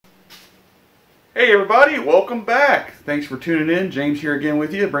Hey everybody, welcome back. Thanks for tuning in. James here again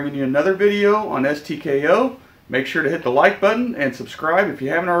with you, bringing you another video on STKO. Make sure to hit the like button and subscribe if you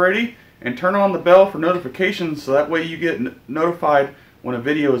haven't already, and turn on the bell for notifications so that way you get notified when a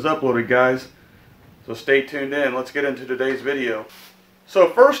video is uploaded, guys. So stay tuned in. Let's get into today's video. So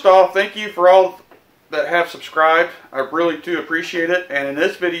first off, thank you for all that have subscribed. I really do appreciate it. And in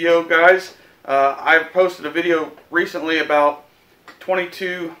this video, guys, I've posted a video recently about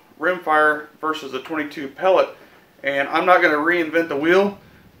 22 rimfire versus a 22 pellet, and I'm not going to reinvent the wheel,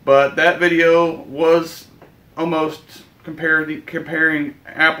 but that video was almost comparing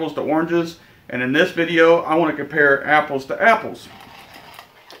apples to oranges, and in this video I want to compare apples to apples.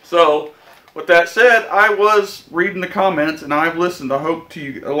 So with that said, I was reading the comments and I've listened, I hope, to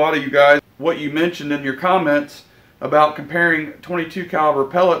you, a lot of you guys, what you mentioned in your comments about comparing 22 caliber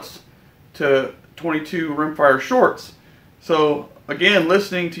pellets to 22 rimfire shorts. So again,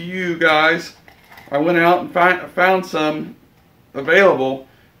 listening to you guys, I went out and found some available,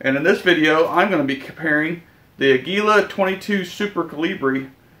 and in this video I'm going to be comparing the Aguila 22 Super Calibri,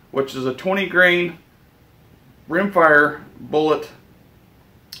 which is a 20 grain rimfire bullet.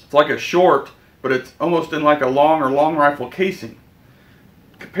 It's like a short, but it's almost in like a long rifle casing,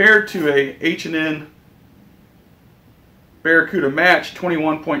 compared to a H&N Barracuda Match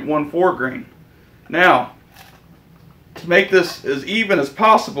 21.14 grain. Now, to make this as even as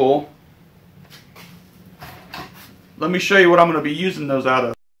possible, let me show you what I'm going to be using those out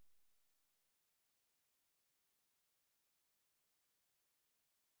of.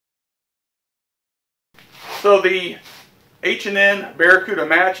 So the H&N Barracuda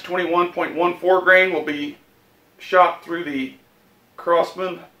Match 21.14 grain will be shot through the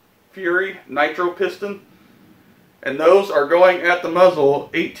Crosman Fury nitro piston, and those are going at the muzzle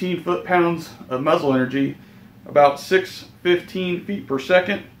 18 foot-pounds of muzzle energy, about 615 feet per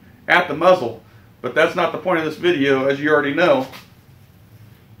second at the muzzle. But that's not the point of this video, as you already know.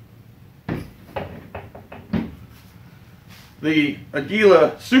 The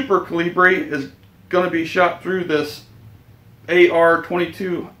Aguila Super Calibri is going to be shot through this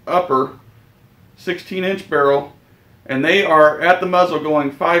AR-22 upper 16-inch barrel, and they are at the muzzle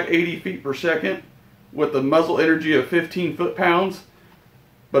going 580 feet per second with a muzzle energy of 15 foot-pounds.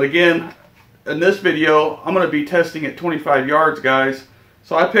 But again, in this video, I'm going to be testing at 25 yards, guys.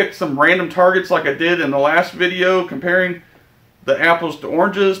 So I picked some random targets like I did in the last video comparing the apples to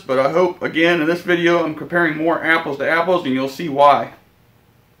oranges, but I hope, again, in this video I'm comparing more apples to apples, and you'll see why.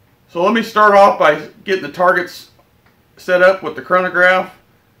 So let me start off by getting the targets set up with the chronograph,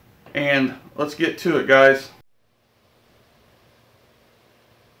 and let's get to it, guys.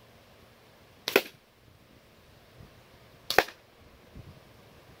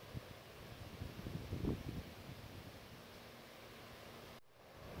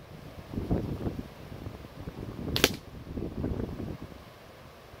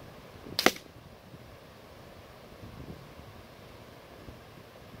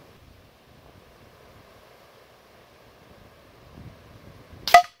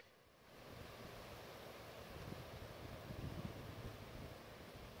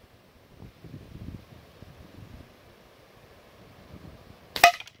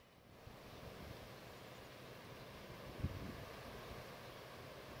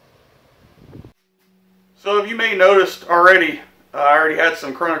 So you may noticed already, I already had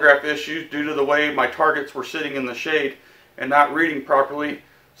some chronograph issues due to the way my targets were sitting in the shade and not reading properly.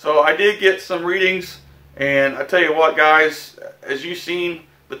 So I did get some readings, and I tell you what, guys, as you've seen,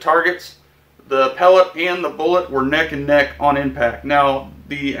 the targets, the pellet and the bullet were neck and neck on impact. Now,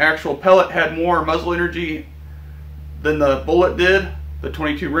 the actual pellet had more muzzle energy than the bullet did, the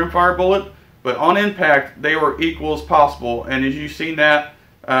 22 rimfire bullet, but on impact they were equal as possible. And as you've seen that,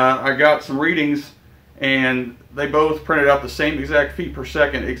 I got some readings, and they both printed out the same exact feet per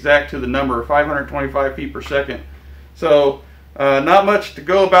second, exact to the number, 525 feet per second. So not much to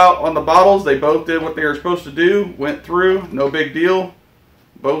go about on the bottles. They both did what they were supposed to do, went through, no big deal.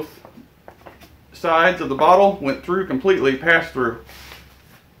 Both sides of the bottle went through completely, passed through.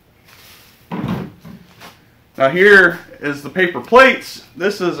 Now here is the paper plates.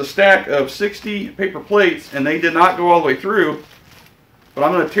 This is a stack of 60 paper plates, and they did not go all the way through. But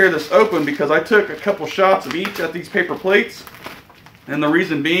I'm going to tear this open because I took a couple shots of each at these paper plates. And the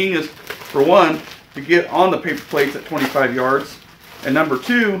reason being is, for one, to get on the paper plates at 25 yards. And number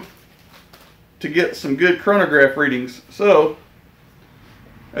two, to get some good chronograph readings. So,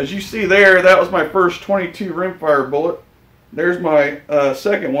 as you see there, that was my first 22 rimfire bullet. There's my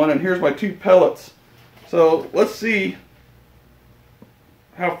second one, and here's my two pellets. So, let's see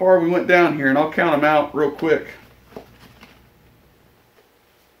how far we went down here, and I'll count them out real quick.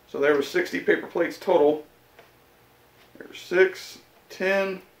 So there was 60 paper plates total. There's 6,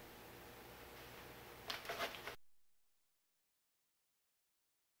 10.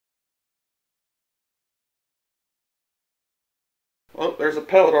 Oh, there's a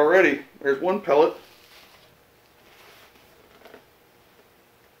pellet already. There's one pellet.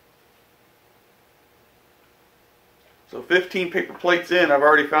 So 15 paper plates in, I've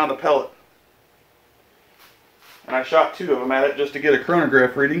already found a pellet. And I shot 2 of them at it just to get a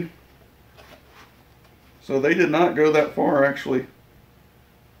chronograph reading. So they did not go that far, actually.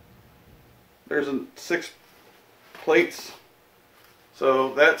 There's 6 plates.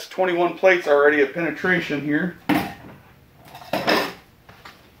 So that's 21 plates already at penetration here.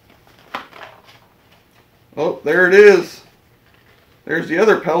 Oh, there it is. There's the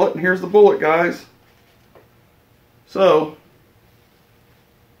other pellet, and here's the bullet, guys. So,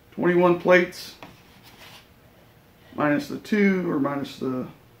 21 plates minus the 2, or minus the...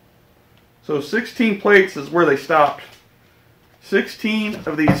 So 16 plates is where they stopped. 16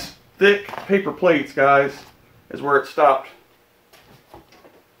 of these thick paper plates, guys, is where it stopped.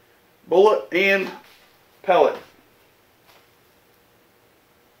 Bullet and pellet.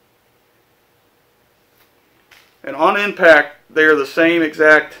 And on impact, they're the same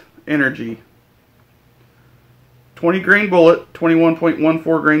exact energy. 20 grain bullet,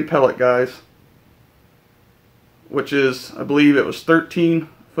 21.14 grain pellet, guys. Which is, I believe it was 13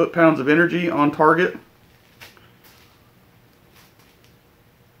 foot-pounds of energy on target.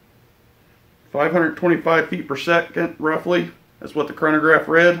 525 feet per second, roughly. That's what the chronograph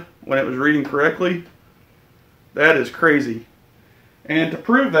read when it was reading correctly. That is crazy. And to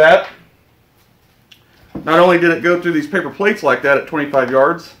prove that, not only did it go through these paper plates like that at 25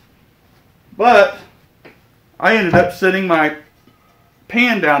 yards, but I ended up setting my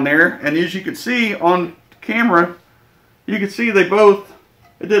pan down there, and as you can see on camera, you can see they both,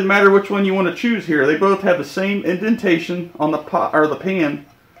 it didn't matter which one you want to choose here, they both have the same indentation on the pot or the pan,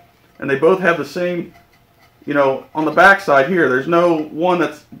 and they both have the same, you know, on the back side here. There's no one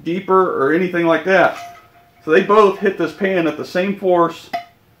that's deeper or anything like that. So they both hit this pan at the same force,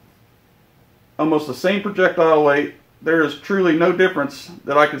 almost the same projectile weight. There is truly no difference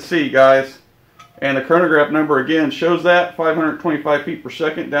that I can see, guys. And the chronograph number again shows that 525 feet per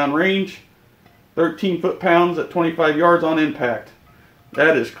second downrange, 13 foot-pounds at 25 yards on impact.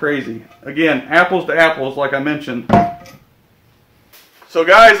 That is crazy. Again, apples to apples, like I mentioned. So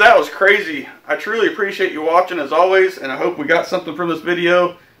guys, that was crazy. I truly appreciate you watching as always, and I hope we got something from this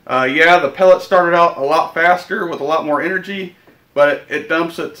video. Yeah, the pellet started out a lot faster with a lot more energy, but it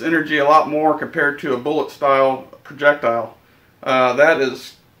dumps its energy a lot more compared to a bullet style projectile. That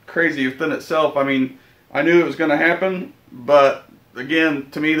is crazy within itself. I mean, I knew it was going to happen, but again,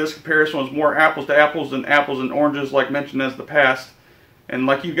 to me this comparison was more apples to apples than apples and oranges, like mentioned as the past. And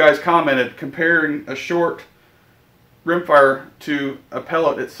like you guys commented, comparing a short rimfire to a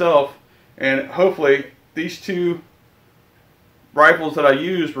pellet itself, and hopefully these two rifles that I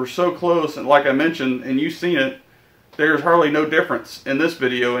used were so close, and like I mentioned, and you've seen it, there's hardly no difference in this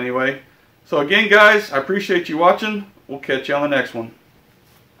video anyway. So again guys, I appreciate you watching. We'll catch you on the next one.